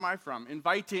am I from?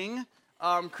 Inviting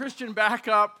Christian back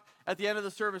up at the end of the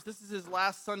service. This is his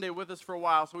last Sunday with us for a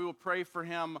while, so we will pray for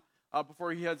him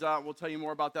before he heads out. We'll tell you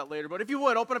more about that later. But if you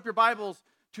would, open up your Bibles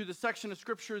to the section of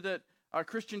Scripture that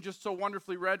Christian just so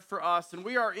wonderfully read for us. And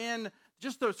we are in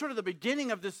just the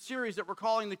beginning of this series that we're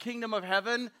calling The Kingdom of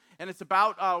Heaven. And it's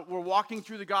about, we're walking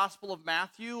through the Gospel of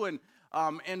Matthew. And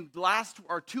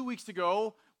 2 weeks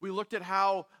ago, we looked at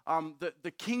how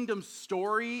the kingdom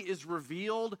story is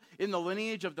revealed in the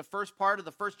lineage of the first part of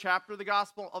the first chapter of the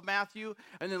Gospel of Matthew.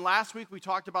 And then last week we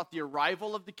talked about the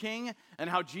arrival of the king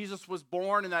and how Jesus was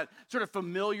born, and that sort of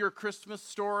familiar Christmas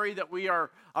story that we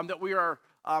are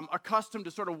accustomed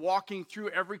to sort of walking through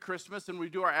every Christmas, and we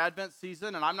do our Advent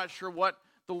season. And I'm not sure what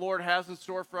the Lord has in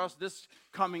store for us this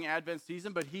coming Advent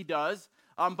season, but He does.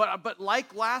 But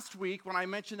like last week when I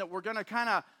mentioned that we're going to kind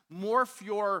of morph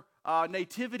your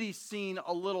nativity scene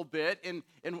a little bit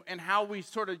and how we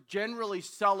sort of generally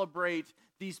celebrate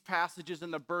these passages in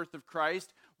the birth of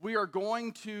Christ, we are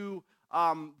going to,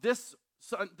 this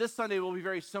Sunday will be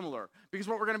very similar. Because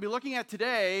what we're going to be looking at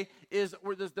today is,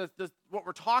 what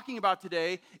we're talking about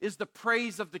today is the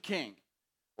praise of the King,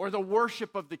 or the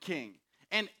worship of the King.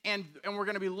 And we're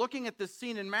going to be looking at this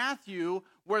scene in Matthew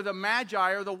where the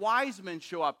Magi, or the wise men,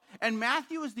 show up. And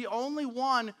Matthew is the only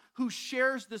one who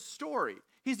shares this story.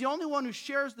 He's the only one who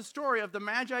shares the story of the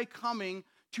Magi coming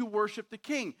to worship the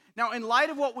King. Now, in light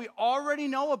of what we already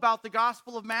know about the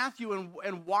Gospel of Matthew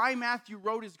and why Matthew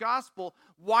wrote his Gospel,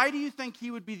 why do you think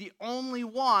he would be the only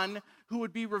one who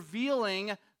would be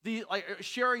revealing,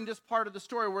 sharing this part of the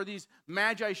story where these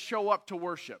Magi show up to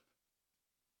worship?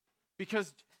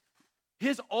 Because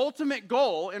his ultimate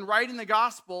goal in writing the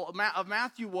Gospel of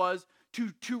Matthew was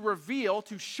to reveal,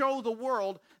 to show the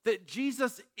world that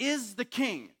Jesus is the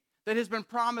King that has been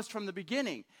promised from the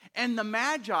beginning. And the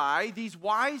Magi, these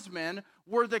wise men,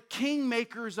 were the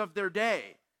kingmakers of their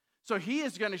day. So he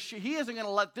isn't going to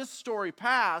let this story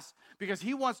pass, because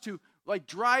he wants to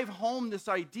drive home this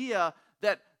idea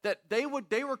that they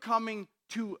were coming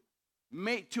to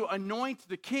anoint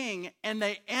the King, and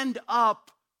they end up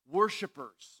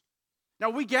worshipers. Now,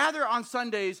 we gather on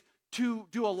Sundays to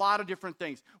do a lot of different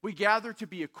things. We gather to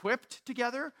be equipped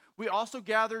together. We also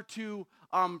gather to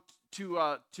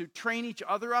train each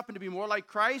other up and to be more like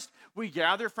Christ. We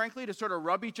gather, frankly, to sort of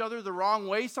rub each other the wrong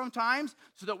way sometimes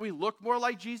so that we look more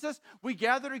like Jesus. We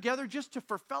gather together just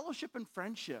for fellowship and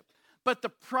friendship. But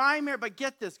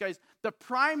get this, guys, the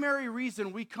primary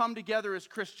reason we come together as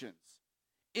Christians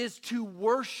is to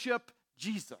worship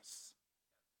Jesus.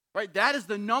 Right? That is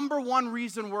the number one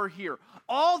reason we're here.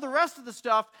 All the rest of the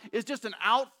stuff is just an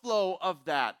outflow of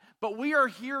that. But we are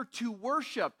here to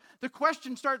worship. The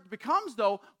question becomes,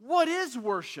 though, what is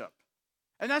worship?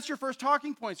 And that's your first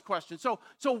talking points question. So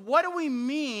what do we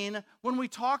mean when we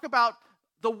talk about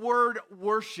the word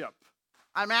worship?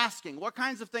 I'm asking, what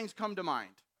kinds of things come to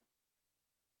mind?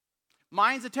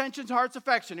 Minds, attentions, hearts,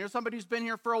 affection. Here's somebody who's been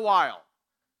here for a while.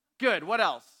 Good. What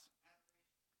else?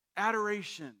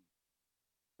 Adoration.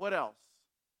 What else?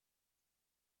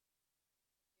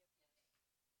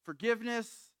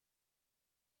 Forgiveness.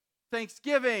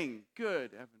 Thanksgiving.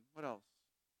 Good, Evan. What else?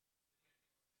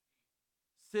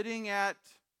 Sitting at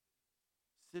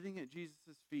Jesus'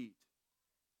 feet.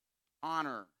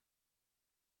 Honor.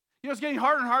 It's getting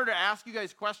harder and harder to ask you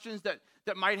guys questions that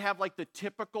might have the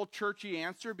typical churchy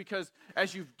answer, because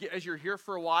as you're here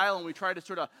for a while and we try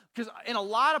to because in a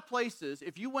lot of places,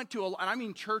 if you went to, and I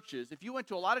mean churches, if you went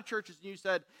to a lot of churches and you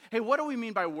said, hey, what do we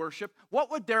mean by worship? What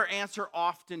would their answer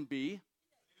often be?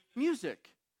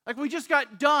 Music. We just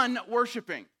got done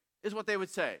worshiping, is what they would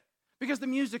say, because the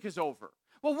music is over.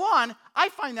 Well, one, I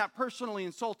find that personally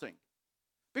insulting,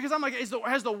 because I'm like,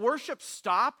 has the worship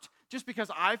stopped just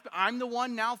because I'm the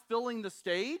one now filling the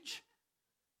stage?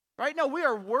 Right? No, we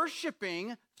are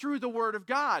worshiping through the Word of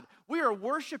God. We are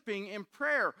worshiping in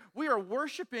prayer. We are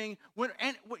worshiping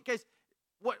guys,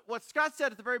 what Scott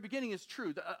said at the very beginning is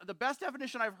true. The best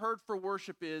definition I've heard for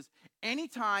worship is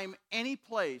anytime, any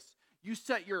place you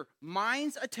set your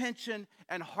mind's attention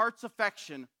and heart's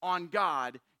affection on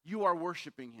God, you are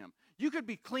worshiping Him. You could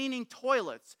be cleaning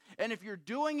toilets, and if you're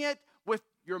doing it with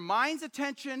your mind's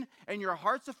attention and your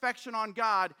heart's affection on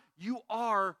God, you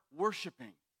are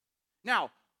worshiping.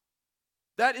 Now,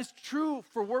 that is true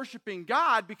for worshiping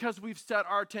God because we've set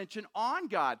our attention on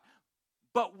God.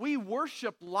 But we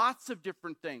worship lots of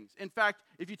different things. In fact,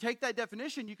 if you take that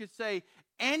definition, you could say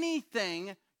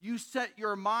anything you set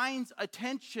your mind's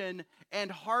attention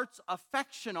and heart's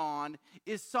affection on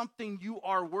is something you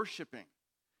are worshiping.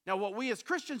 Now, what we as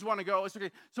Christians want to go is,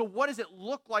 okay, so what does it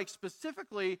look like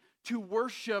specifically to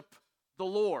worship the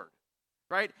Lord?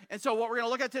 right? And so what we're going to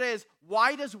look at today is,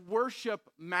 why does worship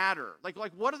matter? Like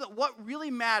what really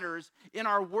matters in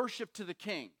our worship to the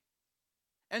King?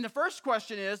 And the first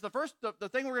question is, the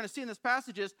thing we're going to see in this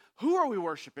passage is, who are we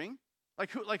worshiping? Like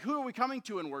who are we coming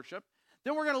to in worship?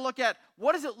 Then we're going to look at,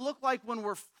 what does it look like when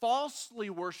we're falsely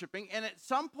worshiping? And at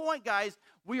some point, guys,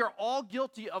 we are all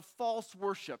guilty of false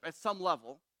worship at some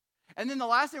level. And then the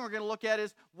last thing we're going to look at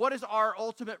is, what is our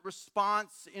ultimate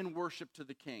response in worship to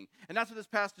the King? And that's what this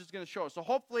passage is going to show us. So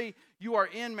hopefully you are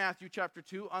in Matthew chapter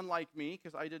 2, unlike me,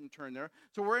 because I didn't turn there.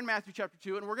 So we're in Matthew chapter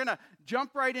 2, and we're going to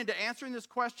jump right into answering this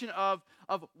question of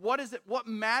what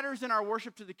matters in our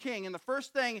worship to the King. And the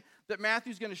first thing that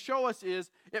Matthew's going to show us is,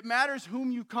 it matters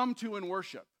whom you come to in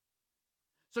worship.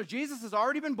 So Jesus has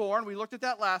already been born. We looked at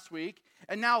that last week.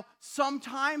 And now some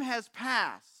time has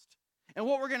passed. And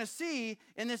what we're going to see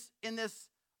in this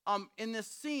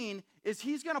scene is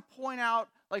he's going to point out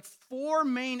like 4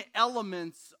 main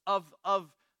elements of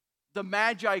the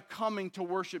Magi coming to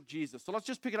worship Jesus. So let's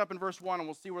just pick it up in verse 1 and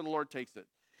we'll see where the Lord takes it.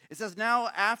 It says, "Now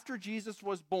after Jesus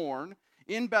was born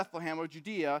in Bethlehem of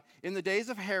Judea, in the days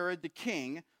of Herod the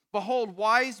king, behold,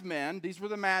 wise men," these were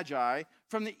the Magi,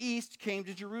 "from the east came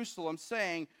to Jerusalem,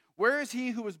 saying, 'Where is he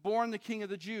who was born the King of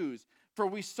the Jews? For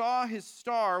we saw his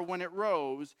star when it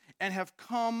rose, and have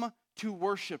come to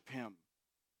worship him.'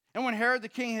 And when Herod the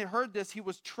king had heard this, he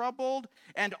was troubled,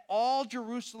 and all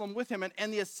Jerusalem with him.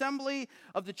 And the assembly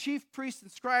of the chief priests and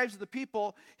scribes of the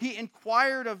people, he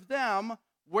inquired of them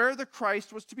where the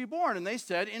Christ was to be born. And they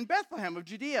said, 'In Bethlehem of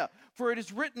Judea. For it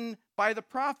is written by the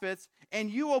prophets, And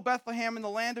you, O Bethlehem, in the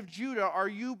land of Judah, are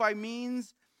you by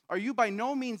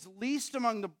no means least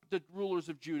among the rulers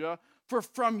of Judah? For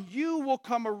from you will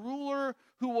come a ruler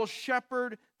who will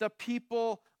shepherd the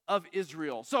people of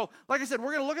Israel.'" So, like I said,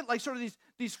 we're going to look at like sort of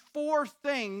these 4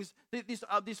 things,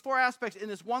 these 4 aspects in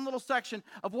this one little section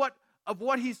of what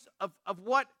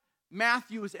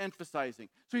Matthew is emphasizing.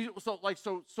 So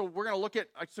we're going to look at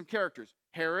some characters: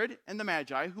 Herod and the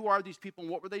Magi. Who are these people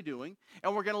and what were they doing?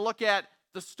 And we're going to look at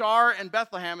the star and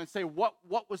Bethlehem and say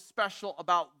what was special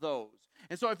about those.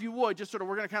 And so if you would, just sort of,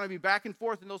 we're going to kind of be back and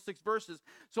forth in those 6 verses.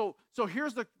 So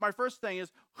here's my first thing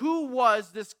is, who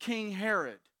was this King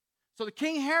Herod? So the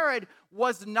King Herod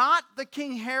was not the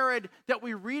King Herod that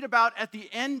we read about at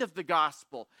the end of the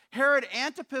gospel. Herod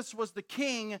Antipas was the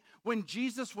king when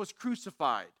Jesus was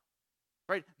crucified.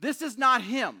 Right? This is not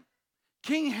him.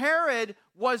 King Herod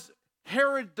was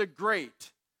Herod the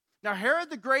Great. Now, Herod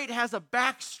the Great has a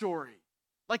backstory,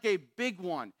 like a big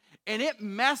one, and it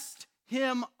messed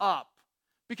him up.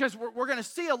 Because we're going to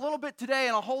see a little bit today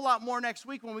and a whole lot more next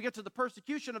week when we get to the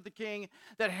persecution of the king,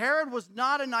 that Herod was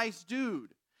not a nice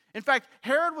dude. In fact,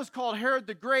 Herod was called Herod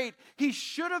the Great. He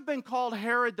should have been called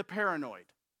Herod the Paranoid.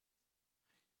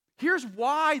 Here's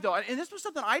why, though, and this was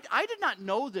something I did not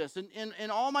know this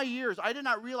in all my years. I did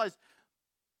not realize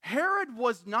Herod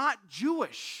was not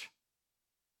Jewish.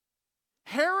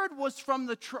 Herod was from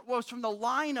the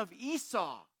line of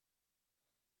Esau.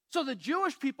 So the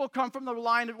Jewish people come from the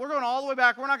line we're going all the way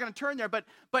back. We're not going to turn there, but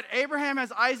Abraham has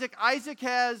Isaac. Isaac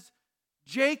has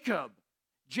Jacob.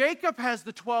 Jacob has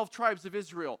the 12 tribes of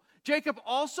Israel. Jacob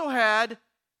also had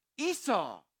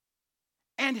Esau.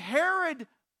 And Herod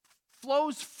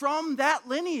flows from that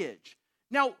lineage.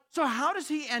 Now, so how does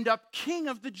he end up king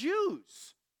of the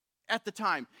Jews at the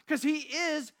time? Because he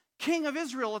is king of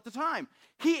Israel at the time.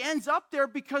 He ends up there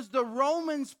because the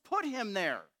Romans put him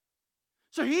there.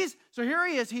 So here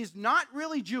he is. He's not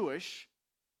really Jewish.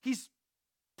 He's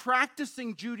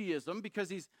practicing Judaism because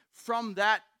he's from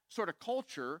that sort of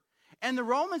culture. And the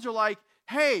Romans are like,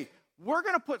 hey, we're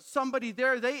going to put somebody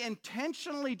there they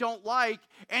intentionally don't like,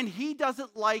 and he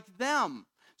doesn't like them.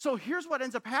 So here's what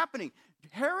ends up happening.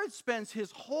 Herod spends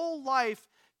his whole life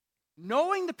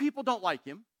knowing the people don't like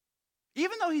him,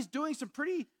 even though he's doing some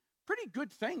pretty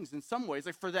good things in some ways,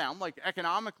 like for them, like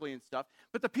economically and stuff.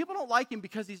 But the people don't like him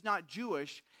because he's not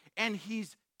Jewish, and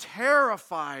he's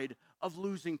terrified of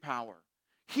losing power.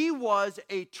 He was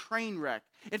a train wreck.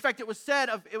 In fact, it was said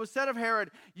of Herod,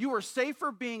 you were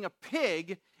safer being a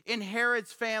pig in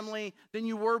Herod's family than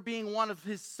you were being one of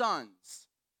his sons.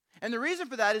 And the reason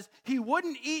for that is he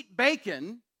wouldn't eat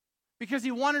bacon because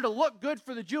he wanted to look good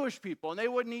for the Jewish people, and they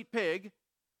wouldn't eat pig.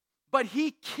 But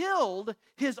he killed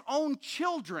his own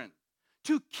children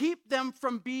to keep them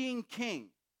from being king.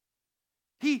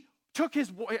 He took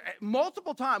his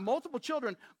multiple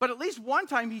children, but at least one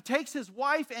time he takes his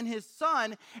wife and his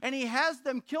son and he has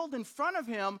them killed in front of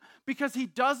him because he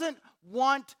doesn't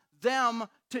want them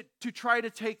to try to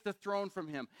take the throne from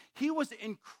him. He was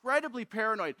incredibly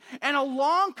paranoid. And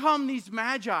along come these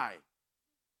Magi,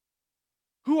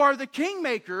 who are the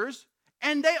kingmakers,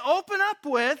 and they open up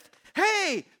with,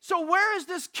 hey, so where is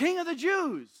this king of the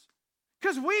Jews?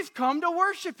 Because we've come to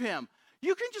worship him.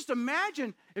 You can just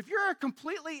imagine if you're a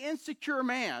completely insecure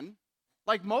man,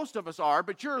 like most of us are,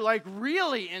 but you're like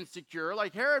really insecure,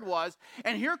 like Herod was,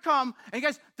 and and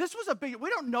guys, this was we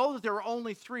don't know that there were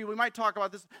only three. We might talk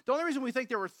about this. The only reason we think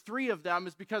there were three of them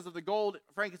is because of the gold,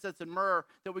 frankincense, and myrrh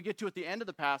that we get to at the end of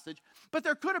the passage, but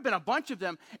there could have been a bunch of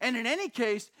them, and in any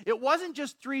case, it wasn't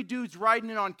just three dudes riding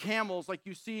in on camels like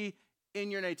you see in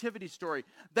your nativity story.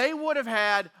 They would have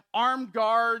had armed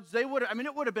guards. It would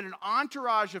have been an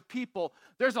entourage of people.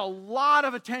 There's a lot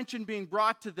of attention being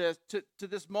brought to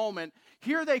this moment.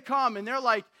 Here they come, and they're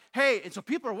like, hey, and so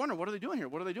people are wondering, what are they doing here?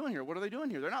 What are they doing here? What are they doing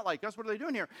here? They're not like us. What are they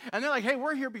doing here? And they're like, hey,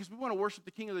 we're here because we want to worship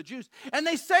the King of the Jews. And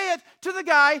they say it to the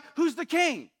guy who's the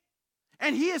king.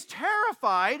 And he is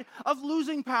terrified of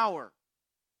losing power.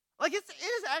 Like, it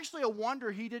is actually a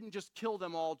wonder he didn't just kill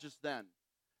them all just then.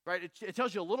 Right? It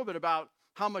tells you a little bit about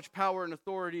how much power and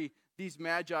authority these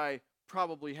magi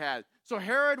probably had. So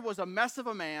Herod was a mess of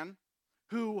a man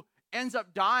who ends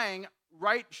up dying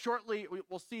right shortly,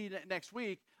 we'll see next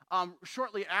week,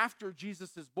 shortly after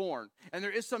Jesus is born. And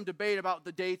there is some debate about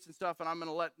the dates and stuff, and I'm going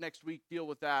to let next week deal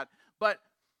with that. But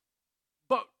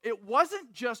it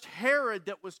wasn't just Herod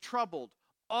that was troubled.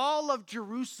 All of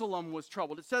Jerusalem was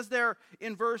troubled. It says there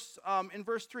in verse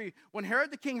 3, when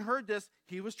Herod the king heard this,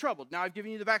 he was troubled. Now I've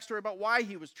given you the backstory about why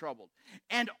he was troubled.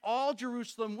 And all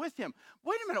Jerusalem with him.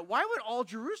 Wait a minute, why would all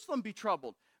Jerusalem be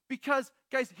troubled? Because,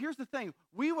 guys, here's the thing.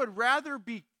 We would rather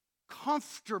be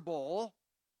comfortable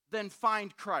than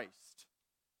find Christ.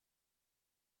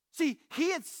 See,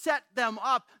 he had set them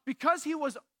up because he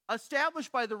was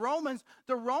established by the Romans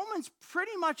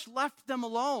pretty much left them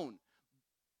alone.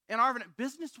 And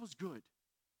business was good.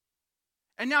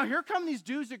 And now here come these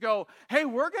dudes that go, hey,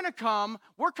 we're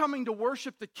coming to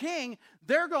worship the king.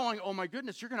 They're going, oh my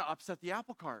goodness, you're going to upset the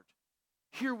apple cart.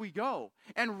 Here we go.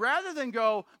 And rather than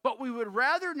go, but we would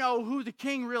rather know who the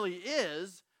king really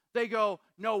is, they go,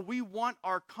 no, we want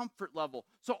our comfort level.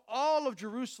 So all of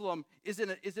Jerusalem is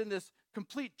in this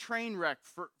complete train wreck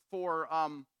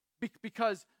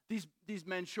because these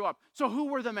men show up. So who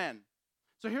were the men?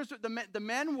 So here's what the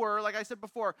men were, like I said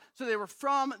before, so they were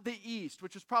from the east,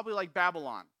 which was probably like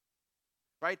Babylon,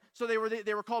 right? So they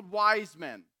were called wise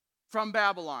men from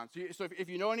Babylon. So if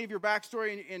you know any of your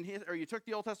backstory or you took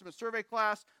the Old Testament survey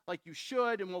class, like you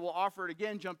should, and we'll offer it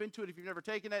again, jump into it if you've never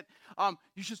taken it,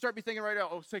 you should start be thinking right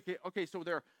now, okay, so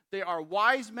they are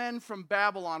wise men from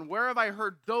Babylon. Where have I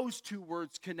heard those two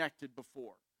words connected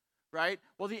before, right?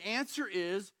 Well, the answer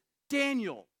is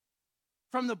Daniel.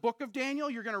 From the book of Daniel,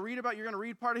 you're going to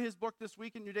read part of his book this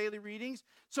week in your daily readings.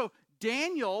 So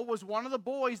Daniel was one of the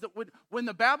boys that when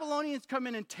the Babylonians come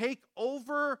in and take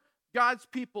over God's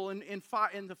people it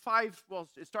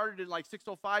started in like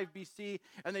 605 BC,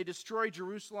 and they destroy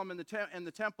Jerusalem and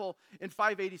the temple in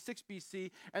 586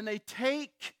 BC, and they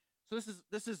take, so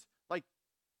this is like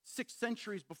 6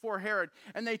 centuries before Herod,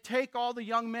 and they take all the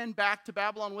young men back to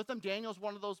Babylon with them. Daniel's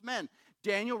one of those men.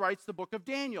 Daniel writes the book of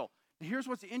Daniel. Here's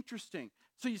what's interesting.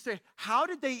 So you say, how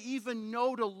did they even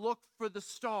know to look for the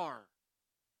star?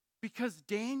 Because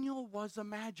Daniel was a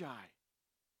magi.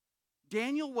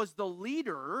 Daniel was the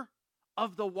leader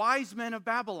of the wise men of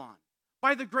Babylon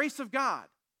by the grace of God.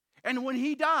 And when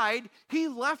he died, he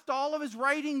left all of his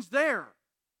writings there.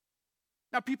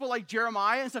 Now, people like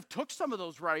Jeremiah and stuff took some of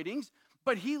those writings,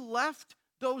 but he left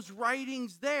those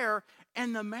writings there,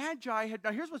 and the Magi had.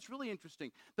 Now, here's what's really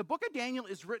interesting. The book of Daniel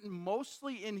is written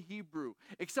mostly in Hebrew,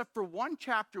 except for one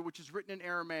chapter, which is written in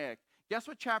Aramaic. Guess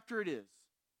what chapter it is?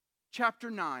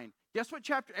 Chapter 9. Guess what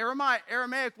chapter?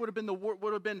 Aramaic would have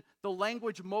been the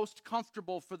language most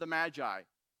comfortable for the Magi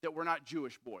that were not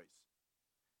Jewish boys.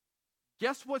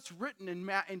 Guess what's written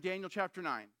in Daniel chapter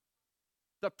 9?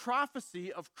 The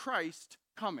prophecy of Christ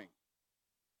coming.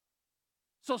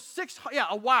 So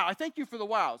wow. I thank you for the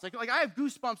wows. Like I have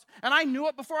goosebumps, and I knew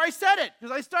it before I said it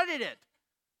because I studied it.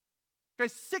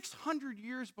 Guys, 600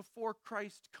 years before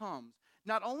Christ comes,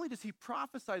 not only does he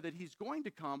prophesy that he's going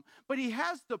to come, but he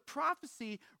has the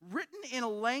prophecy written in a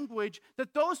language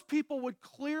that those people would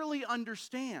clearly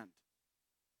understand.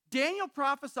 Daniel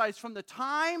prophesies from the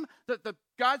time that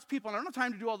God's people, and I don't have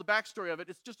time to do all the backstory of it,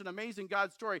 it's just an amazing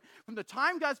God story. From the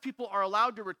time God's people are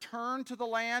allowed to return to the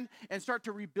land and start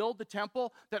to rebuild the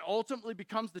temple that ultimately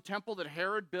becomes the temple that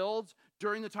Herod builds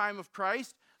during the time of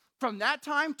Christ, from that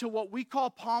time to what we call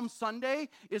Palm Sunday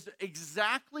is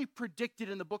exactly predicted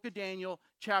in the book of Daniel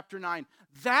chapter 9.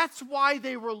 That's why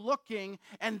they were looking,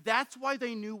 and that's why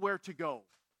they knew where to go.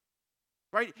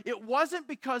 Right? It wasn't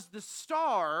because the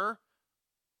star...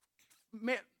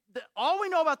 all we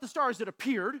know about the star is it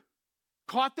appeared,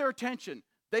 caught their attention.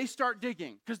 they start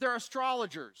digging because they're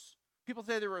astrologers. People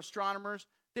say they were astronomers.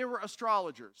 They were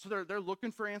astrologers. So they're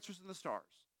looking for answers in the stars,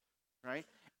 right?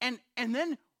 And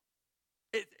then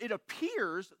it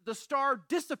appears the star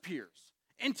disappears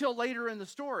until later in the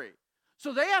story.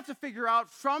 So they have to figure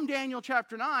out from Daniel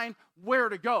chapter 9 where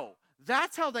to go.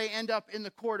 That's how they end up in the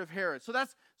court of Herod. So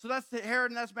that's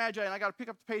Herod and that's Magi, and I got to pick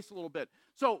up the pace a little bit.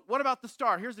 So what about the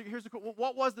star?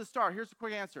 What was the star? Here's the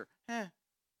quick answer. I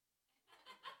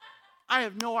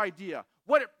have no idea.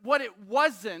 What it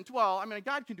wasn't, well, I mean,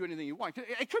 God can do anything you want.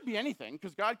 It could be anything,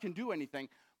 because God can do anything.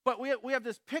 But we have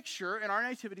this picture in our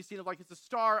nativity scene of like it's a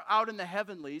star out in the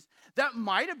heavenlies. That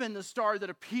might have been the star that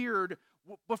appeared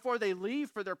before they leave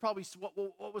for their probably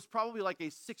what was probably like a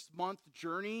 6-month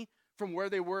journey from where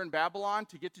they were in Babylon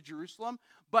to get to Jerusalem.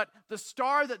 But the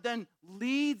star that then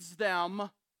leads them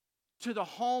to the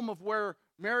home of where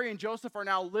Mary and Joseph are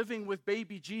now living with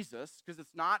baby Jesus, because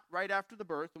it's not right after the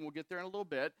birth, and we'll get there in a little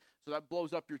bit. So that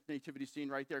blows up your nativity scene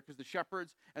right there, because the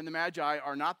shepherds and the Magi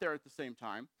are not there at the same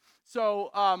time.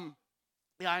 So,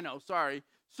 yeah, I know, sorry.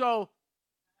 So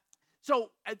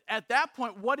at that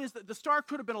point, what is the star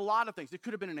could have been a lot of things. It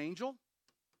could have been an angel,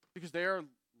 because they are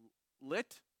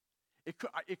lit.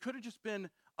 It could have just been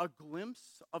a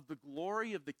glimpse of the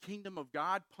glory of the kingdom of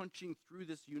God punching through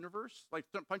this universe, like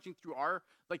punching through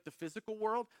the physical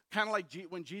world, kind of like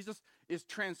when Jesus is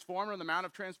transformed on the Mount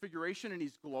of Transfiguration and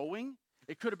he's glowing.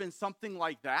 It could have been something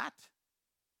like that,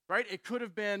 right? It could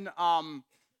have been, and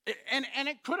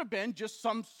it could have been just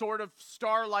some sort of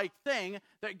star-like thing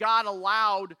that God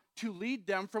allowed to lead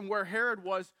them from where Herod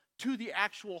was to the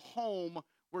actual home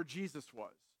where Jesus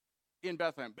was in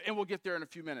Bethlehem. And we'll get there in a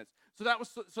few minutes. So that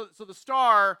was so the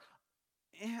star.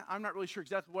 I'm not really sure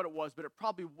exactly what it was, but it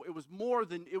was more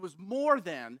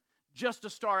than just a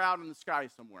star out in the sky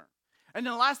somewhere. And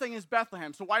then the last thing is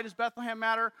Bethlehem. So why does Bethlehem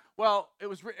matter? Well, it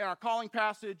was written in our calling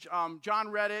passage. John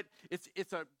read it. It's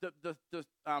the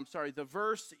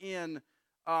verse in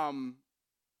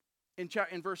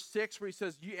verse 6 where he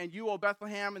says, you, O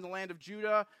Bethlehem, in the land of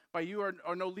Judah, by you are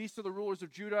no least of the rulers of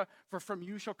Judah, for from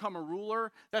you shall come a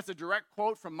ruler. That's a direct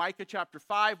quote from Micah chapter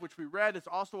 5, which we read. It's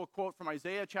also a quote from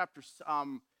Isaiah chapter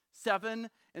 7.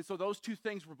 And so those two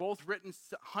things were both written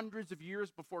hundreds of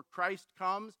years before Christ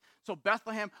comes. So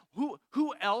Bethlehem,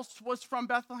 who else was from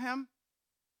Bethlehem,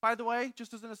 by the way,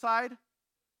 just as an aside?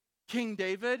 King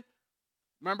David.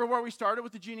 Remember where we started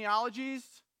with the genealogies?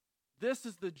 This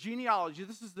is the genealogy.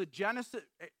 This is the Genesis,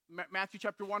 Matthew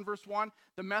chapter 1, verse 1.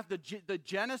 The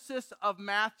Genesis of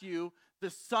Matthew, the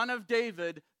son of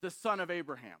David, the son of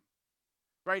Abraham.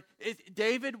 Right?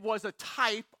 David was a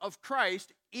type of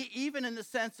Christ, even in the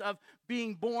sense of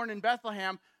being born in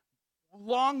Bethlehem,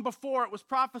 long before it was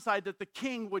prophesied that the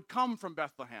king would come from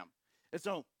Bethlehem. And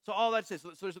so all that says,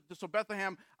 so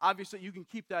Bethlehem, obviously, you can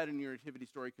keep that in your nativity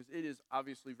story because it is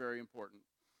obviously very important.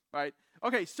 Right?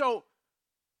 Okay, so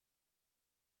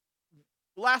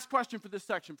last question for this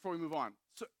section before we move on.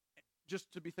 So,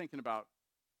 just to be thinking about,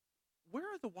 where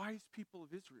are the wise people of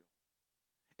Israel?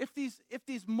 If these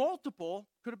multiple,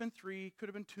 could have been 3, could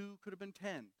have been 2, could have been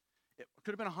 10, it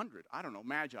could have been 100, I don't know,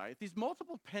 Magi. If these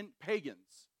multiple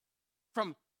pagans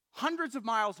from hundreds of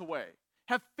miles away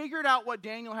have figured out what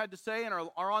Daniel had to say and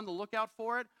are on the lookout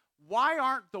for it, why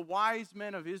aren't the wise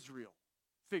men of Israel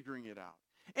figuring it out?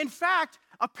 In fact,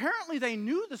 apparently they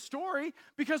knew the story,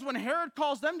 because when Herod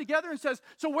calls them together and says,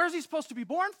 so where's he supposed to be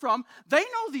born from? They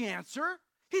know the answer.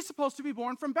 He's supposed to be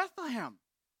born from Bethlehem.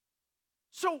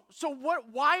 So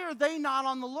why are they not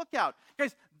on the lookout?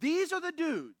 Guys, these are the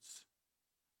dudes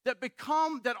that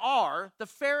are the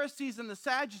Pharisees and the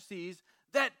Sadducees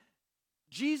that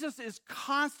Jesus is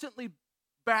constantly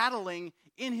battling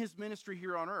in his ministry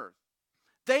here on earth.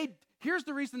 Here's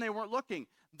the reason they weren't looking.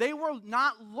 They were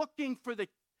not looking for the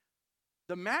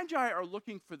Magi are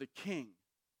looking for the king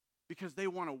because they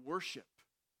want to worship,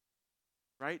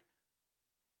 right?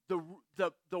 The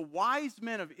wise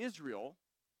men of Israel,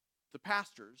 the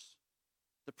pastors,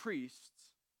 the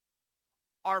priests,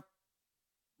 are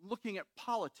looking at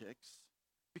politics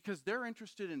because they're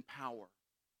interested in power.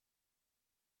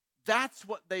 That's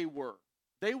what they were.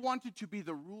 They wanted to be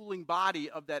the ruling body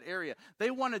of that area.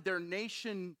 They wanted their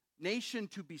nation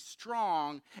to be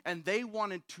strong, and they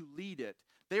wanted to lead it.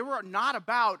 They were not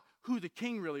about who the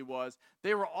king really was.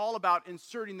 They were all about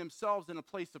inserting themselves in a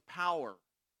place of power.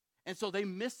 And so they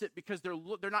miss it because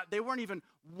they weren't even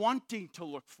wanting to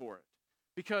look for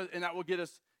it. And that will get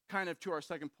us kind of to our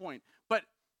second point. But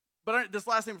this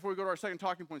last thing before we go to our second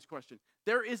talking points question.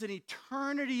 There is an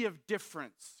eternity of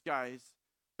difference, guys,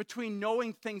 between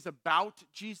knowing things about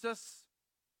Jesus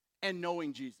and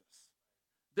knowing Jesus.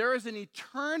 There is an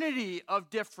eternity of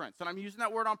difference, and I'm using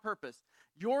that word on purpose.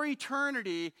 Your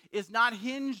eternity is not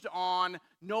hinged on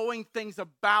knowing things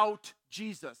about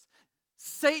Jesus.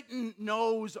 Satan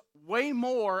knows way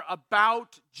more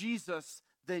about Jesus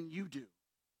than you do,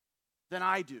 than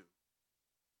I do.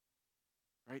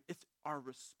 Right? It's our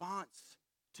response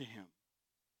to him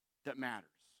that matters.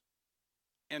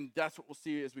 And that's what we'll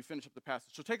see as we finish up the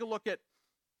passage. So take a look at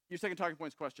your second talking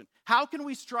points question. How can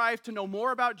we strive to know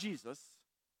more about Jesus,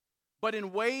 but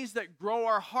in ways that grow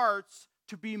our hearts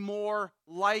to be more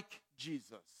like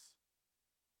Jesus?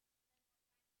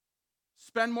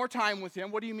 Spend more time with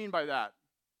him. What do you mean by that?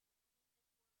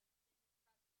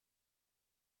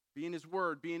 Be in his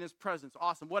word, be in his presence.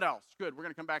 Awesome. What else? Good. We're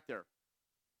going to come back there.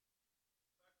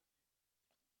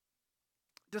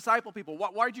 Disciple people.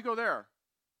 Why did you go there?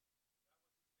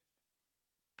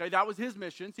 Okay, that was his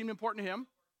mission. Seemed important to him.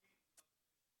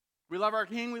 We love our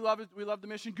King. We love the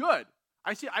mission. Good.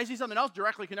 I see something else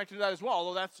directly connected to that as well,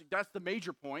 although that's the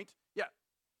major point. Yeah.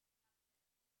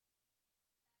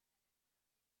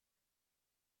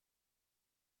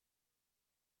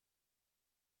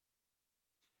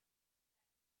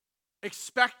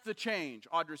 Expect the change,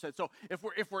 Audra said. So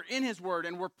if we're in his word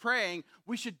and we're praying,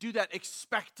 we should do that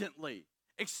expectantly,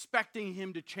 expecting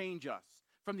him to change us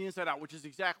from the inside out, which is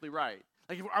exactly right.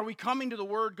 Like, are we coming to the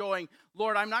word going,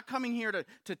 Lord, I'm not coming here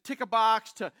to tick a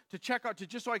box, to check out, to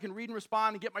just so I can read and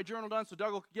respond and get my journal done so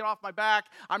Doug will get off my back.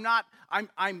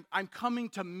 I'm coming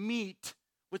to meet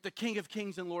with the King of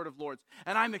Kings and Lord of Lords,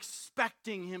 and I'm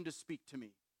expecting him to speak to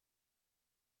me.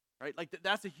 Right? Like,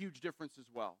 that's a huge difference as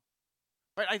well.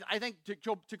 Right? I think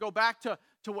to go back to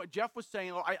what Jeff was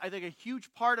saying, I think a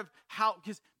huge part of how,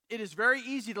 because it is very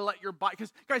easy to let your Bible,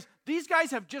 because guys, these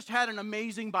guys have just had an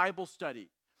amazing Bible study.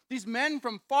 These men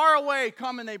from far away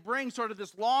come and they bring sort of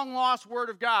this long lost word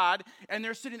of God, and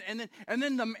they're sitting, and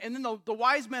then the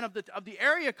wise men of the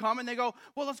area come and they go,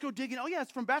 well, let's go dig in. Oh yeah,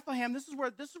 it's from Bethlehem. This is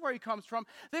where he comes from.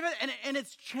 And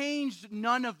it's changed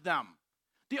none of them.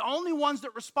 The only ones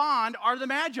that respond are the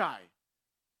Magi.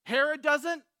 Herod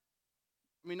doesn't.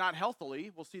 I mean, not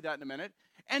healthily. We'll see that in a minute.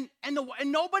 And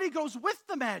nobody goes with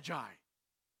the Magi.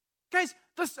 Guys,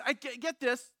 get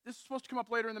this. This is supposed to come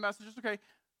up later in the message. It's okay.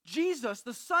 Jesus,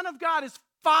 the Son of God, is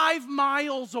 5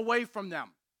 miles away from them.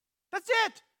 That's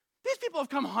it. These people have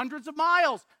come hundreds of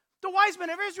miles. The wise men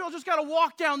of Israel just got to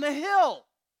walk down the hill.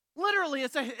 Literally,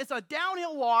 it's a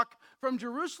downhill walk from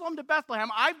Jerusalem to Bethlehem.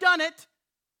 I've done it.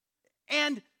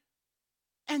 And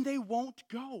they won't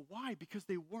go. Why? Because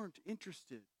they weren't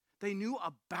interested. They knew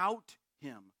about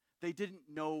him. They didn't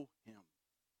know him.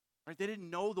 Right? They didn't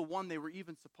know the one they were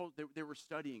even they were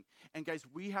studying. And guys,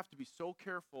 we have to be so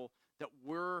careful that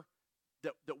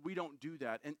we don't do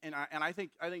that. And I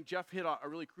think Jeff hit a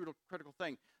really critical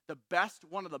thing.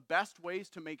 One of the best ways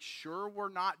to make sure we're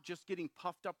not just getting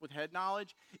puffed up with head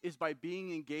knowledge is by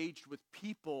being engaged with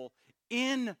people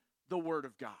in the Word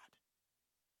of God.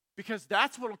 Because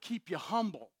that's what will keep you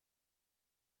humble.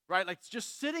 Right? Like,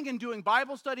 just sitting and doing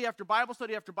Bible study after Bible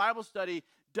study after Bible study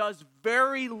does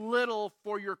very little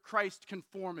for your Christ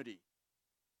conformity.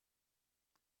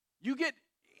 You get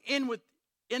in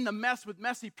the mess with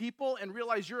messy people and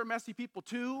realize you're a messy people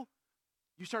too,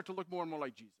 you start to look more and more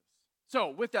like Jesus. So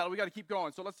with that, we got to keep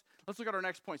going. So let's look at our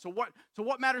next point. So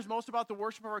what matters most about the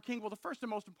worship of our King? Well, the first and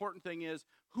most important thing is,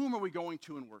 whom are we going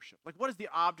to in worship? Like, what is the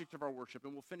object of our worship?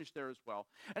 And we'll finish there as well.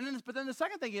 But then the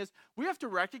second thing is, we have to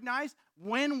recognize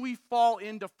when we fall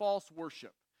into false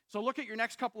worship. So look at your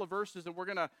next couple of verses, and we're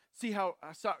going to see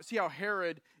how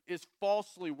Herod is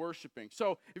falsely worshiping.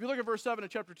 So if you look at verse 7 of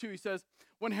chapter 2, he says,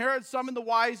 when Herod summoned the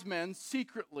wise men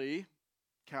secretly,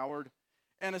 coward,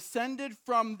 and ascended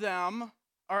from them,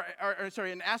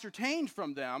 and ascertained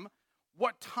from them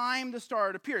what time the star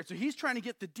had appeared. So he's trying to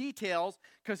get the details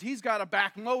because he's got a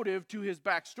back motive to his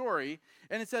backstory.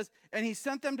 And it says, and he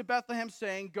sent them to Bethlehem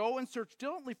saying, go and search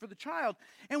diligently for the child.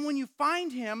 And when you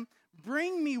find him,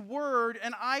 bring me word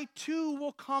and I too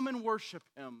will come and worship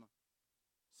him.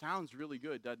 Sounds really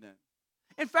good, doesn't it?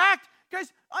 In fact,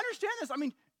 guys, understand this. I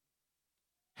mean,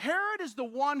 Herod is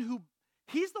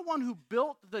he's the one who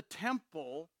built the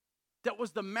temple that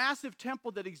was the massive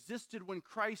temple that existed when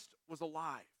Christ was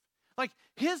alive. Like,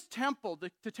 his temple,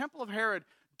 the temple of Herod,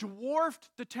 dwarfed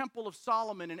the temple of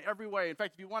Solomon in every way. In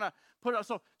fact, if you want to put it,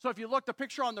 so if you look, the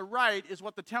picture on the right is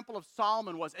what the temple of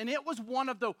Solomon was. And it was one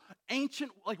of the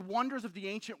ancient, wonders of the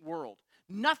ancient world.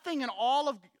 Nothing in all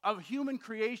of human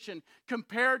creation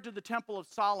compared to the temple of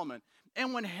Solomon.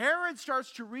 And when Herod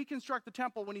starts to reconstruct the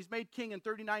temple when he's made king in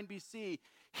 39 BC,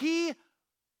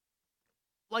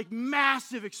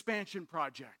 massive expansion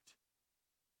project.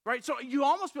 Right? So you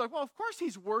almost be like, well, of course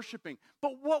he's worshiping.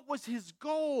 But what was his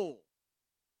goal?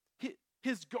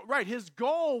 his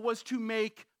goal was to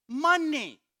make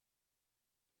money,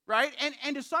 right?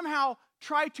 And to somehow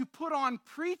try to put on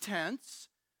pretense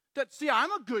that, see,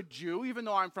 I'm a good Jew, even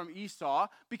though I'm from Esau,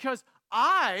 because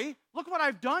look what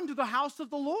I've done to the house of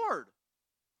the Lord.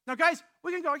 Now, guys,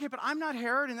 we can go, okay, but I'm not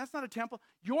Herod, and that's not a temple.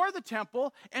 You're the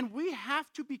temple, and we have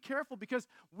to be careful because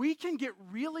we can get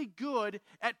really good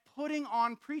at putting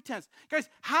on pretense. Guys,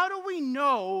 how do we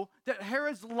know that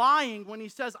Herod's lying when he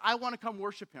says, I want to come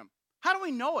worship him? How do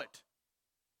we know it?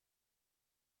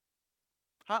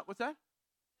 What's that?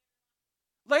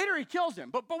 Later, he kills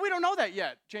him, but we don't know that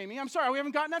yet, Jamie. I'm sorry, we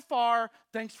haven't gotten that far.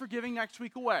 Thanks for giving next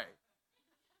week away.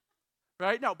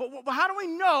 Right? No, but how do we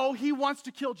know he wants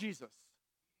to kill Jesus?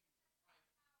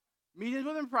 Meetings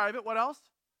with him in private. What else?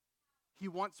 He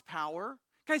wants power.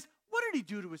 Guys, what did he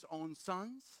do to his own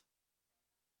sons?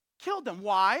 Killed them.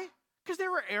 Why? Because they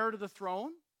were heir to the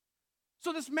throne.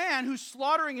 So this man who's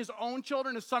slaughtering his own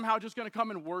children is somehow just going to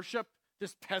come and worship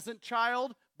this peasant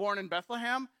child born in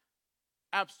Bethlehem?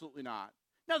 Absolutely not.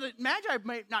 Now, the Magi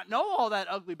may not know all that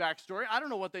ugly backstory. I don't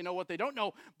know what they know, what they don't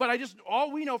know. But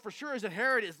all we know for sure is that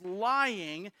Herod is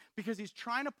lying because he's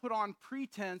trying to put on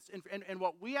pretense. And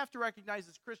what we have to recognize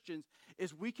as Christians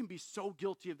is we can be so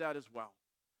guilty of that as well.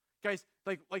 Guys,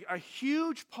 like a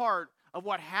huge part of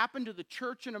what happened to the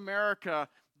church in America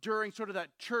during sort of that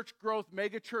church growth,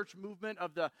 mega church movement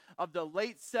of the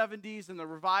late 70s and the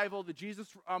revival, the Jesus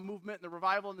movement and the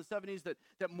revival in the 70s that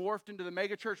morphed into the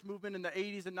mega church movement in the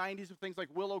 80s and 90s with things like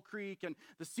Willow Creek and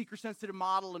the seeker-sensitive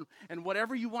model and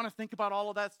whatever you want to think about all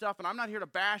of that stuff. And I'm not here to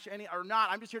bash any or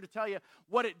not. I'm just here to tell you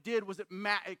what it did was it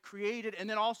created. And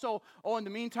then also, in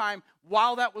the meantime,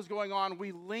 while that was going on,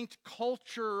 we linked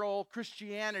cultural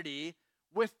Christianity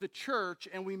with the church,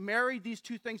 and we married these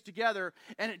two things together,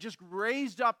 and it just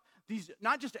raised up these,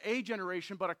 not just a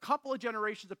generation, but a couple of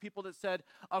generations of people that said,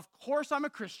 of course I'm a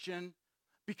Christian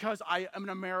because I am an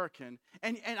American,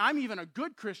 and I'm even a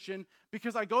good Christian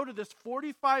because I go to this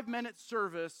 45-minute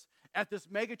service at this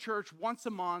mega church once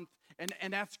a month,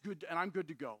 and that's good, and I'm good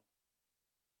to go,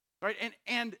 right?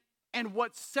 And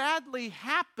what sadly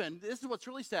happened, this is what's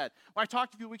really sad. When I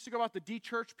talked a few weeks ago about the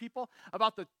de-church people,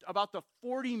 about the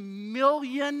 40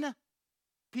 million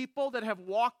people that have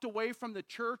walked away from the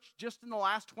church just in the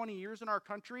last 20 years in our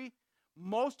country,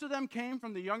 most of them came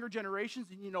from the younger generations.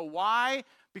 And you know why?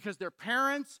 Because their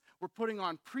parents were putting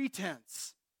on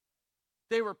pretense.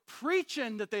 They were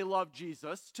preaching that they loved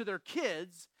Jesus to their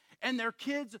kids, and their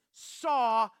kids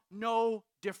saw no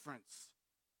difference.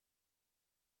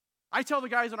 I tell the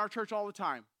guys in our church all the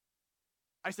time,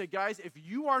 I say, guys, if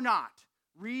you are not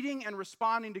reading and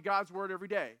responding to God's word every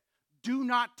day, do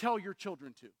not tell your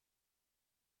children to,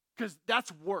 because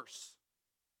that's worse.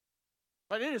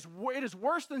 But it is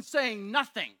worse than saying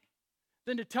nothing,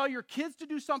 than to tell your kids to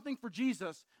do something for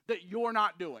Jesus that you're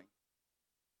not doing.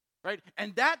 Right?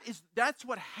 And that's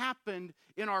what happened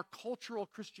in our cultural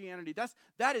Christianity.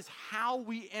 That is how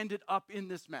we ended up in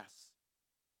this mess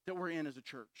that we're in as a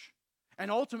church. And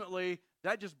ultimately,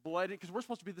 that just bled in, because we're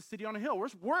supposed to be the city on a hill.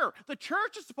 The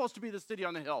church is supposed to be the city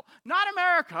on the hill, not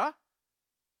America.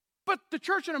 But the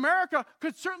church in America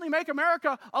could certainly make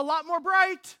America a lot more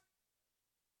bright.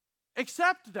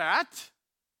 Except that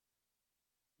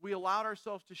we allowed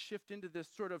ourselves to shift into this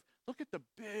sort of, look at the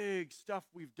big stuff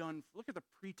we've done. Look at the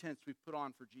pretense we've put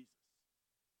on for Jesus.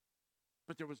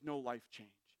 But there was no life change.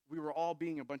 We were all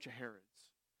being a bunch of Herods.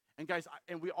 And guys,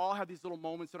 and we all have these little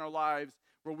moments in our lives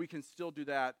where we can still do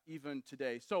that even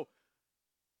today. So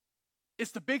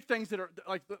it's the big things that are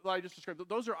like I just described.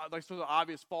 Those are like sort of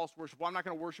obvious false worship. Well, I'm not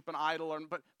going to worship an idol.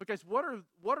 But guys, what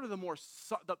are the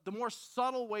more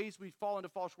subtle ways we fall into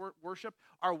false worship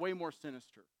are way more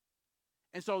sinister.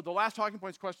 And so the last talking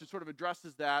points question sort of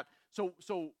addresses that. So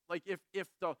like if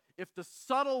the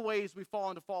subtle ways we fall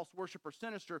into false worship are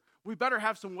sinister, we better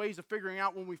have some ways of figuring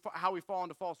out how we fall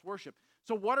into false worship.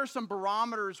 So what are some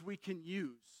barometers we can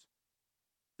use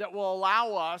that will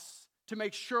allow us to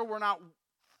make sure we're not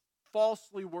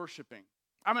falsely worshiping?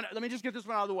 Let me just get this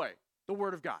one out of the way. The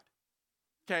Word of God.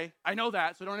 Okay, I know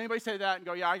that, so don't anybody say that and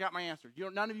go, yeah, I got my answer.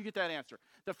 None of you get that answer.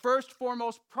 The first,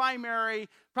 foremost, primary,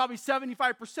 probably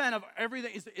 75% of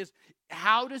everything is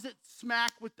how does it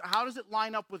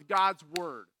line up with God's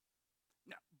Word?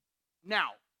 Now,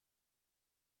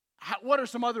 what are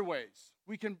some other ways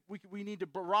we need to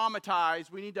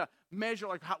barometrize, we need to measure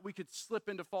like how we could slip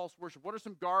into false worship? What are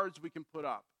some guards we can put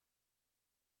up?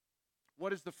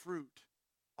 What is the fruit?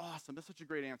 Awesome, that's such a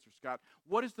great answer, Scott.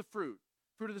 What is the fruit?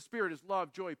 Fruit of the Spirit is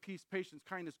love, joy, peace, patience,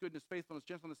 kindness, goodness, faithfulness,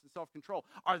 gentleness, and self-control.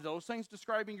 Are those things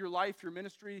describing your life, your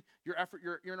ministry, your effort,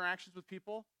 your interactions with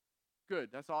people? Good,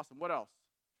 that's awesome. What else?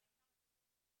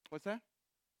 What's that?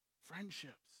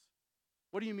 Friendships.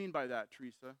 What do you mean by that,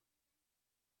 Teresa?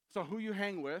 So who you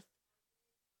hang with.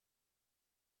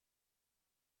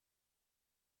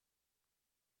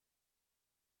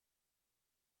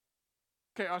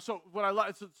 Okay, so what I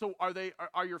like, so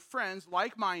are your friends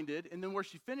like-minded? And then where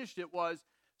she finished it was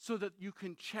so that you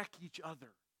can check each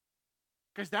other.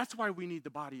 Because that's why we need the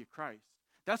body of Christ.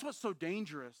 That's what's so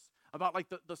dangerous about like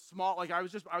the small, like I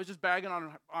was just bagging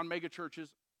on mega churches.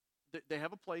 They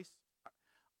have a place.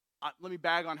 Let me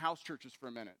bag on house churches for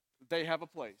a minute. They have a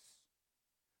place.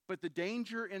 But the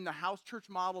danger in the house church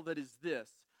model that is this: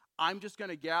 I'm just going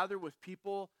to gather with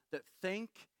people that think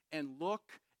and look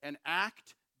and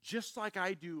act just like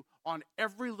I do on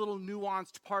every little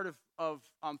nuanced part of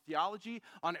theology,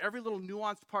 on every little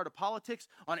nuanced part of politics,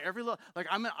 on every little, like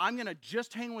I'm going to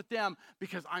just hang with them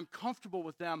because I'm comfortable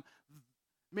with them.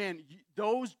 Man,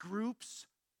 those groups,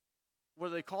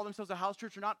 whether they call themselves a house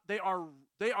church or not, they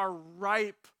are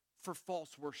ripe for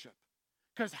false worship.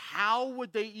 Because how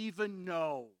would they even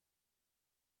know?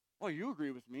 Well, you agree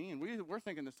with me, and we're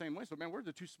thinking the same way. So, man, we're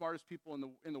the two smartest people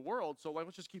in the world, so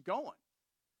let's just keep going.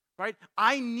 Right?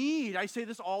 I say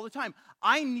this all the time,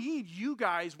 I need you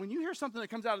guys, when you hear something that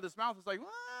comes out of this mouth, it's like, what?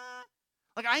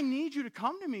 Like, I need you to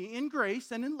come to me in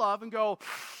grace and in love and go,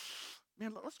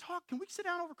 man, let's talk. Can we sit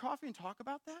down over coffee and talk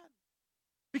about that?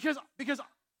 Because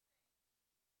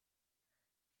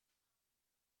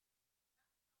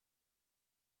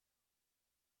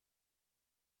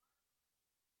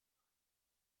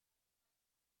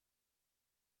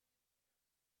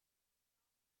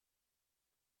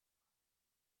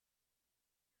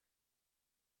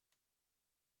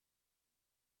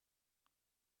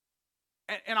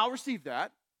and I'll receive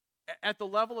that at the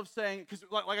level of saying, because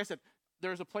like I said,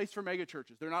 there's a place for mega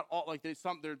churches. They're not all, like there's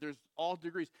all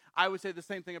degrees. I would say the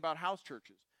same thing about house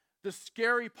churches. The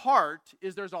scary part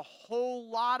is there's a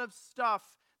whole lot of stuff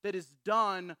that is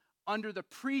done under the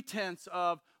pretense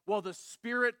of, well, the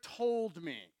Spirit told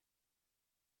me,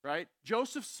 right?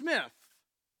 Joseph Smith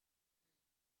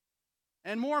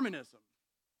and Mormonism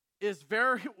is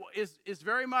very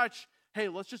much, hey,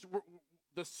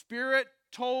 the Spirit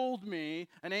told me,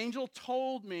 an angel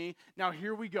told me, now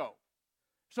here we go.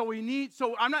 So we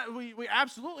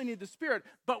absolutely need the Spirit,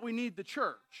 but we need the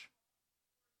church.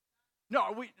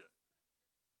 No,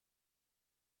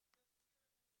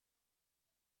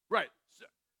 right.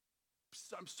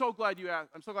 So, I'm so glad you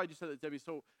asked. I'm so glad you said that, Debbie.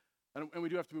 So, and we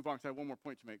do have to move on because I have one more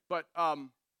point to make. But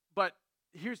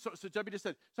here's so Debbie just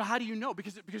said. So how do you know?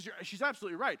 Because she's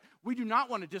absolutely right. We do not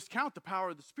want to discount the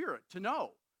power of the Spirit to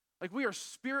know. Like, we are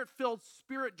Spirit-filled,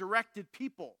 Spirit-directed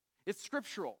people. It's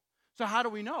scriptural. So how do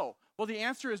we know? Well, the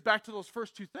answer is back to those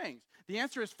first two things. The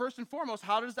answer is, first and foremost,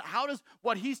 how does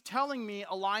what he's telling me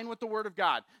align with the Word of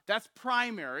God? That's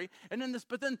primary. And then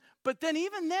but then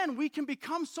even then, we can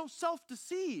become so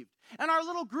self-deceived. And our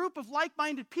little group of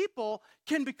like-minded people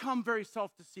can become very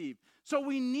self-deceived. So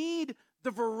we need the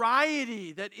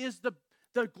variety that is the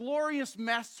glorious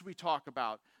mess we talk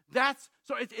about.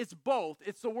 It's both.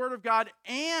 It's the Word of God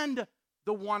and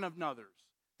the one of another's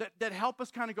that help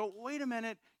us kind of go, wait a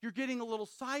minute, you're getting a little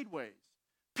sideways.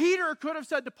 Peter could have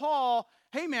said to Paul,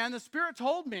 hey man, the Spirit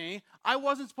told me I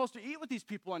wasn't supposed to eat with these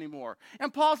people anymore.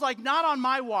 And Paul's like, not on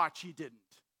my watch, he didn't.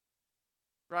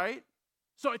 Right?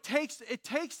 So it takes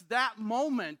that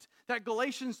moment, that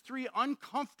Galatians 3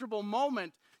 uncomfortable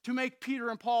moment, to make Peter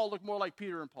and Paul look more like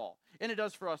Peter and Paul. And it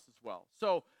does for us as well.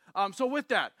 So with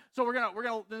that, we're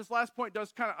gonna this last point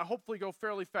does kind of hopefully go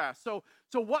fairly fast. So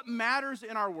what matters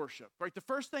in our worship, right? The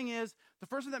first thing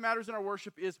that matters in our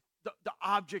worship is the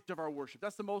object of our worship.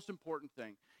 That's the most important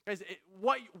thing, guys.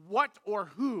 What or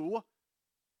who,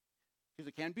 because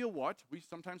it can be a what. We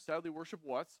sometimes sadly worship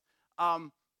what's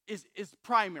is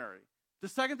primary. The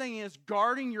second thing is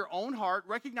guarding your own heart,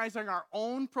 recognizing our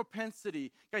own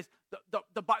propensity. Guys,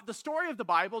 the story of the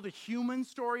Bible, the human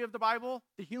story of the Bible,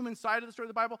 the human side of the story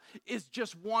of the Bible, is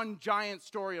just one giant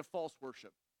story of false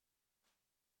worship.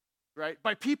 Right?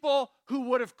 By people who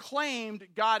would have claimed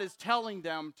God is telling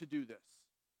them to do this.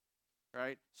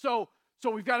 Right? So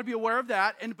we've got to be aware of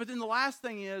that. But then the last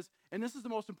thing is, and this is the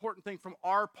most important thing from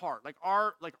our part,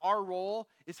 our role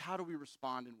is, how do we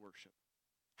respond in worship?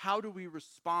 How do we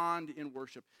respond in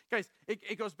worship? Guys,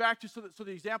 it goes back to, so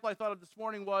the example I thought of this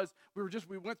morning was,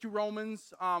 we went through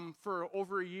Romans for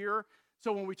over a year.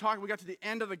 So when we got to the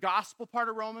end of the gospel part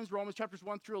of Romans chapters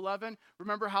 1 through 11,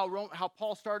 remember how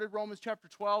Paul started Romans chapter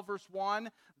 12, verse 1?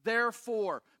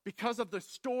 Therefore, because of the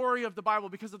story of the Bible,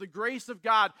 because of the grace of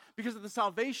God, because of the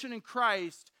salvation in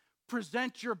Christ,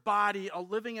 present your body a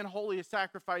living and holy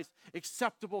sacrifice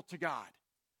acceptable to God.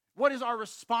 What is our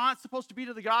response supposed to be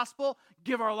to the gospel?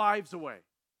 Give our lives away.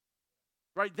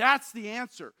 right? That's the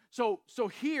answer. So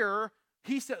here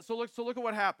he says, so look at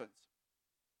what happens.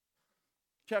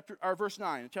 Verse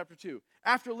 9, chapter 2.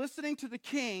 After listening to the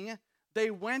king,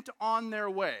 they went on their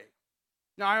way.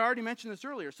 Now, I already mentioned this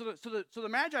earlier. So the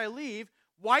Magi leave.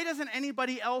 Why doesn't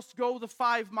anybody else go the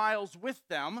 5 miles with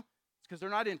them? It's because they're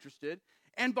not interested.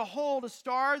 And behold, a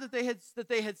star that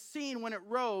they had seen when it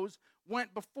rose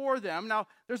went before them. Now,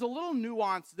 there's a little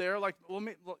nuance there. Like, well,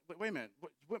 wait a minute.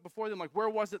 Went before them, like, where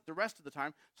was it the rest of the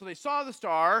time? So they saw the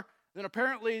star. Then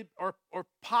apparently, or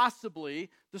possibly,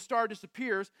 the star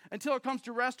disappears until it comes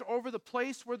to rest over the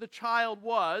place where the child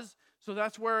was. So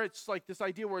that's where it's like this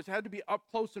idea where it had to be up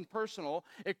close and personal.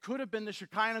 It could have been the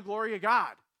Shekinah glory of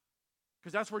God,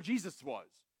 because that's where Jesus was,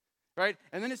 right?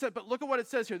 And then it said, but look at what it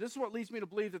says here. This is what leads me to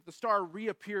believe that the star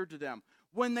reappeared to them.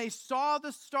 When they saw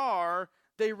the star,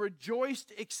 they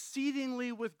rejoiced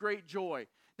exceedingly with great joy.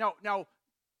 Now,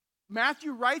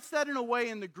 Matthew writes that in a way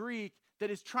in the Greek that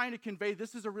is trying to convey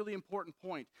this is a really important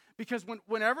point. Because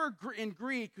whenever in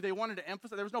Greek they wanted to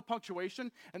emphasize, there was no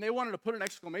punctuation, and they wanted to put an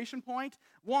exclamation point.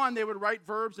 One, they would write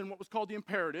verbs in what was called the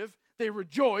imperative. They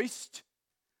rejoiced,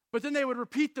 but then they would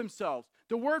repeat themselves.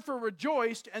 The word for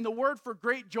rejoiced and the word for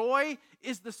great joy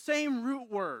is the same root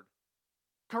word,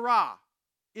 chara,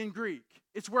 in Greek.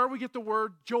 It's where we get the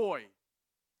word joy.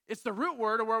 It's the root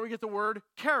word of where we get the word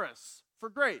charis, for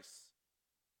grace.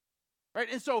 Right?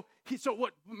 And so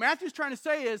what Matthew's trying to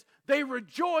say is they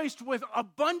rejoiced with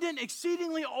abundant,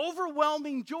 exceedingly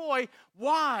overwhelming joy.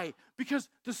 Why? Because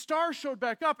the star showed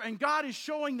back up and God is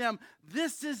showing them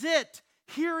this is it.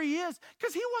 Here he is.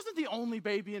 Because he wasn't the only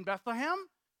baby in Bethlehem.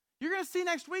 You're going to see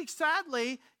next week,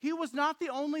 sadly, he was not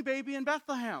the only baby in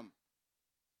Bethlehem.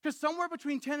 Because somewhere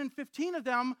between 10 and 15 of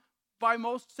them, by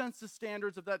most census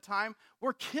standards of that time,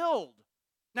 were killed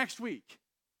next week.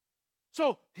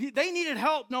 So they needed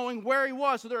help knowing where he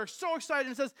was. So they're so excited.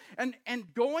 And it says,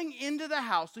 and going into the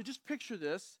house. So just picture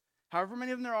this. However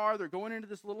many of them there are, they're going into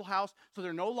this little house. So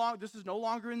this is no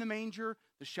longer in the manger.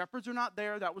 The shepherds are not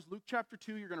there. That was Luke chapter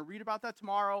 2. You're going to read about that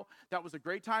tomorrow. That was a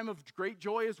great time of great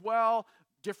joy as well.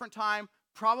 Different time.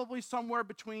 Probably somewhere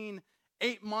between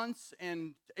 8 months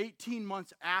and 18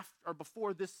 months after or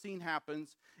before this scene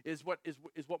happens is what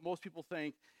most people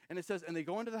think. And it says, and they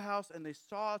go into the house and they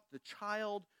saw the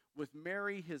child with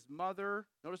Mary, his mother.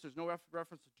 Notice there's no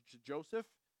reference to Joseph,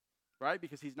 right?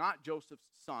 Because he's not Joseph's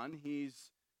son.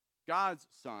 He's God's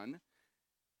son.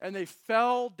 And they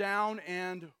fell down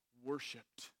and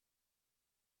worshiped.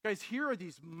 Guys, here are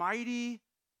these mighty,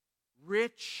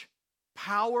 rich,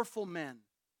 powerful men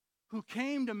who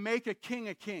came to make a king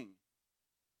a king.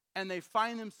 And they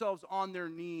find themselves on their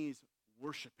knees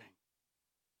worshiping.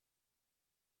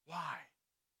 Why?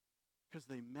 Because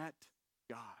they met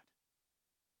God.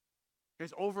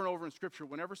 Guys, over and over in Scripture,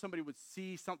 whenever somebody would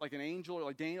see something like an angel or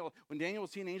like Daniel, when Daniel would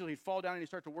see an angel, he'd fall down and he'd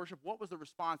start to worship. What was the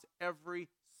response every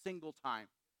single time?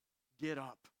 Get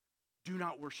up. Do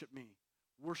not worship me.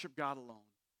 Worship God alone.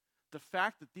 The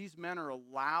fact that these men are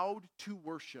allowed to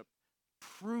worship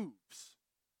proves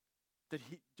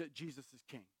that Jesus is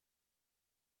king.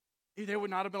 They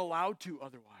would not have been allowed to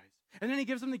otherwise. And then he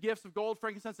gives them the gifts of gold,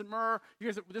 frankincense, and myrrh.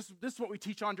 You guys, this is what we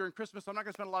teach on during Christmas, so I'm not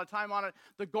going to spend a lot of time on it.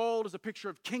 The gold is a picture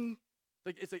of king.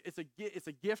 It's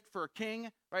a gift for a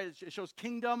king, right? It shows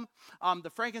kingdom. The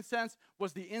frankincense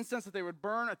was the incense that they would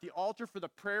burn at the altar for the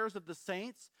prayers of the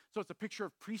saints. So it's a picture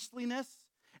of priestliness.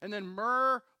 And then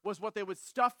myrrh was what they would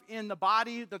stuff in the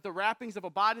body, the wrappings of a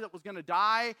body that was going to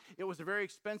die. It was a very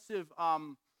expensive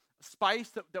spice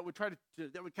that would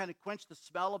that would kind of quench the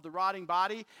smell of the rotting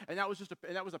body. And that was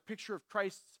a picture of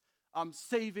Christ's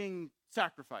saving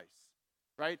sacrifice.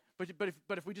 Right? But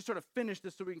if we just sort of finish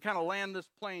this so we can kind of land this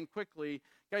plane quickly,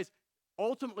 guys,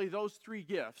 ultimately those three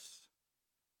gifts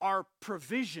are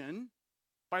provision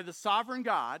by the sovereign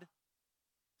God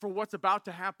for what's about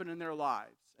to happen in their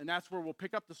lives. And that's where we'll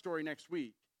pick up the story next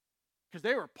week. Because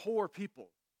they were poor people.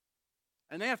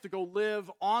 And they have to go live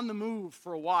on the move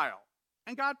for a while.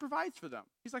 And God provides for them.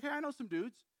 He's like, hey, I know some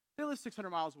dudes. They live 600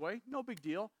 miles away. No big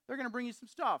deal. They're going to bring you some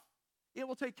stuff. It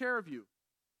will take care of you.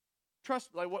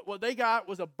 Trust, like what they got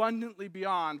was abundantly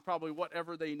beyond probably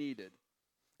whatever they needed.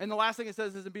 And the last thing it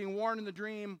says is, in being warned in the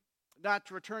dream not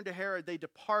to return to Herod, they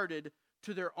departed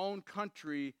to their own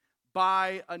country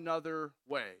by another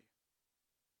way.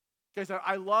 Guys,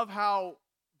 I love how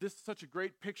this is such a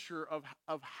great picture of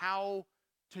how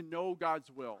to know God's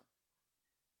will.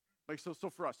 Like so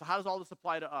for us. So how does all this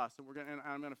apply to us? And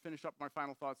I'm going to finish up my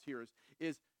final thoughts here.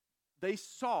 Is they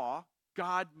saw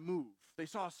God move. They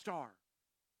saw a star.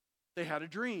 They had a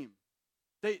dream.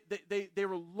 They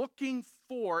were looking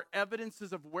for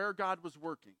evidences of where God was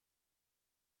working.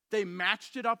 They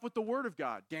matched it up with the Word of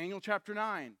God. Daniel chapter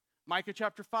 9, Micah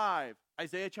chapter 5,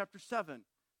 Isaiah chapter 7.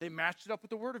 They matched it up with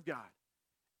the Word of God.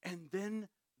 And then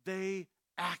they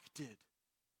acted.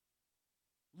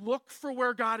 Look for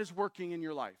where God is working in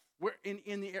your life.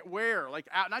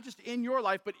 Not just in your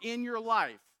life, but in your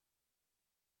life.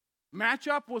 Match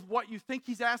up with what you think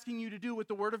he's asking you to do with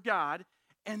the Word of God,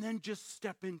 and then just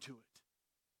step into it.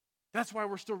 That's why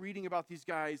we're still reading about these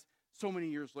guys so many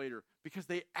years later, because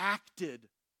they acted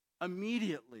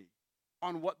immediately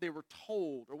on what they were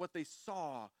told or what they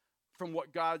saw from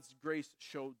what God's grace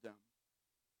showed them.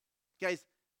 Guys,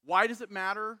 why does it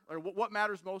matter? Or what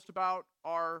matters most about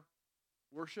our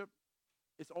worship?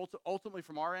 It's ultimately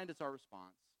from our end, it's our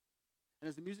response. And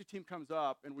as the music team comes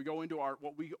up and we go into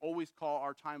what we always call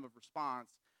our time of response,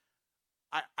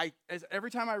 every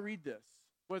time I read this,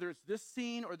 whether it's this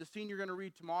scene or the scene you're going to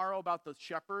read tomorrow about the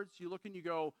shepherds, you look and you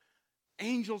go,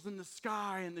 angels in the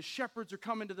sky, and the shepherds are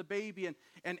coming to the baby,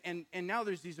 and now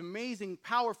there's these amazing,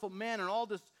 powerful men and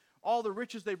all the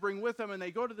riches they bring with them, and they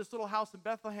go to this little house in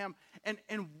Bethlehem, and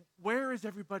where is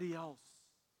everybody else?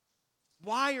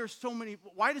 Why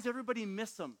does everybody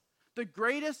miss them? The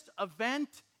greatest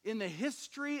event in the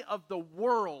history of the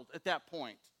world at that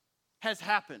point has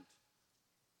happened.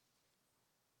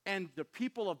 And the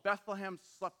people of Bethlehem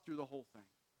slept through the whole thing.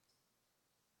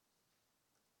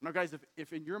 Now, guys,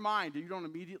 if in your mind you don't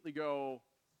immediately go,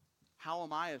 how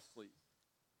am I asleep?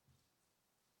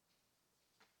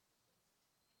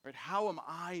 Right? How am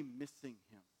I missing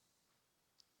him?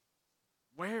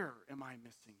 Where am I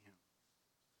missing him?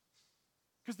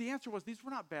 Because the answer was, these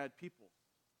were not bad people.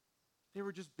 They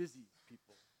were just busy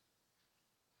people.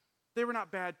 They were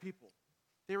not bad people.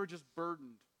 They were just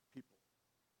burdened people.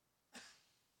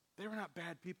 They were not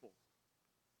bad people.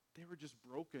 They were just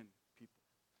broken people.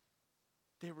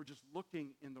 They were just looking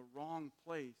in the wrong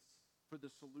place for the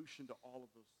solution to all of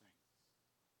those things.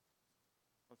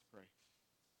 Let's pray.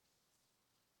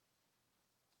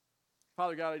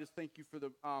 Father God, I just thank you for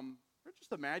just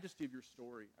the majesty of your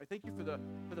story. I thank you for the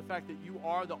fact that you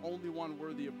are the only one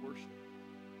worthy of worship.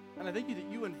 And I thank you that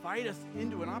you invite us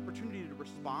into an opportunity to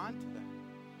respond to that.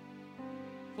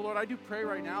 So Lord, I do pray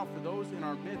right now for those in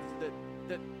our midst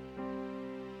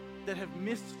that have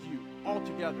missed you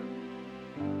altogether.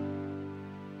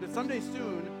 That someday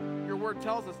soon, your word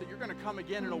tells us that you're going to come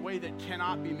again in a way that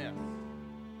cannot be missed.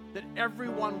 That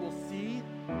everyone will see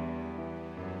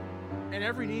and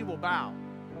every knee will bow.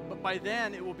 But by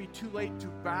then, it will be too late to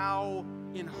bow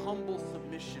in humble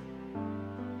submission.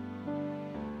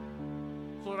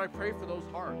 So Lord, I pray for those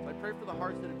hearts. I pray for the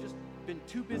hearts that have just been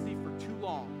too busy for too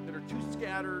long, that are too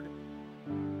scattered.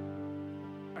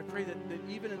 I pray that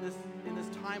even in this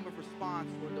time of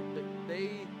response, Lord, that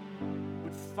they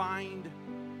would find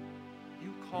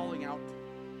you calling out to them,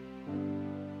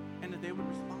 and that they would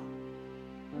respond.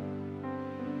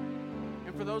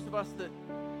 And for those of us that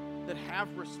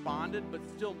have responded but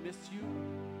still miss you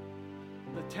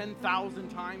the 10,000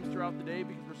 times throughout the day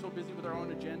because we're so busy with our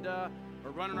own agenda,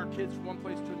 or running our kids from one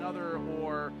place to another,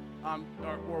 or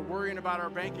worrying about our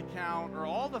bank account, or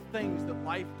all the things that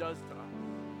life does to us,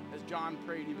 as John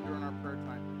prayed even during our prayer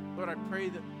time. Lord, I pray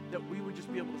that we would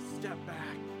just be able to step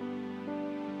back,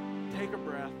 take a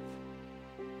breath.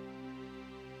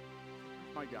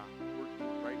 My God,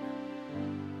 working right now.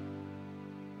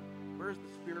 Where is the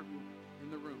Spirit moving in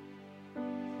the room?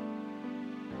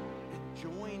 And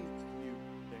join you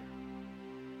there.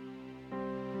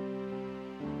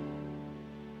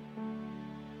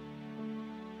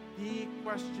 The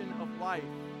question of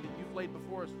life that you've laid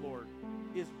before us, Lord,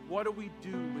 is what do we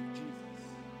do with Jesus?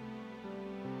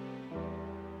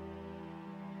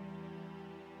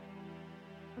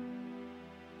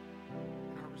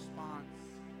 And our response,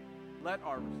 let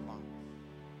our response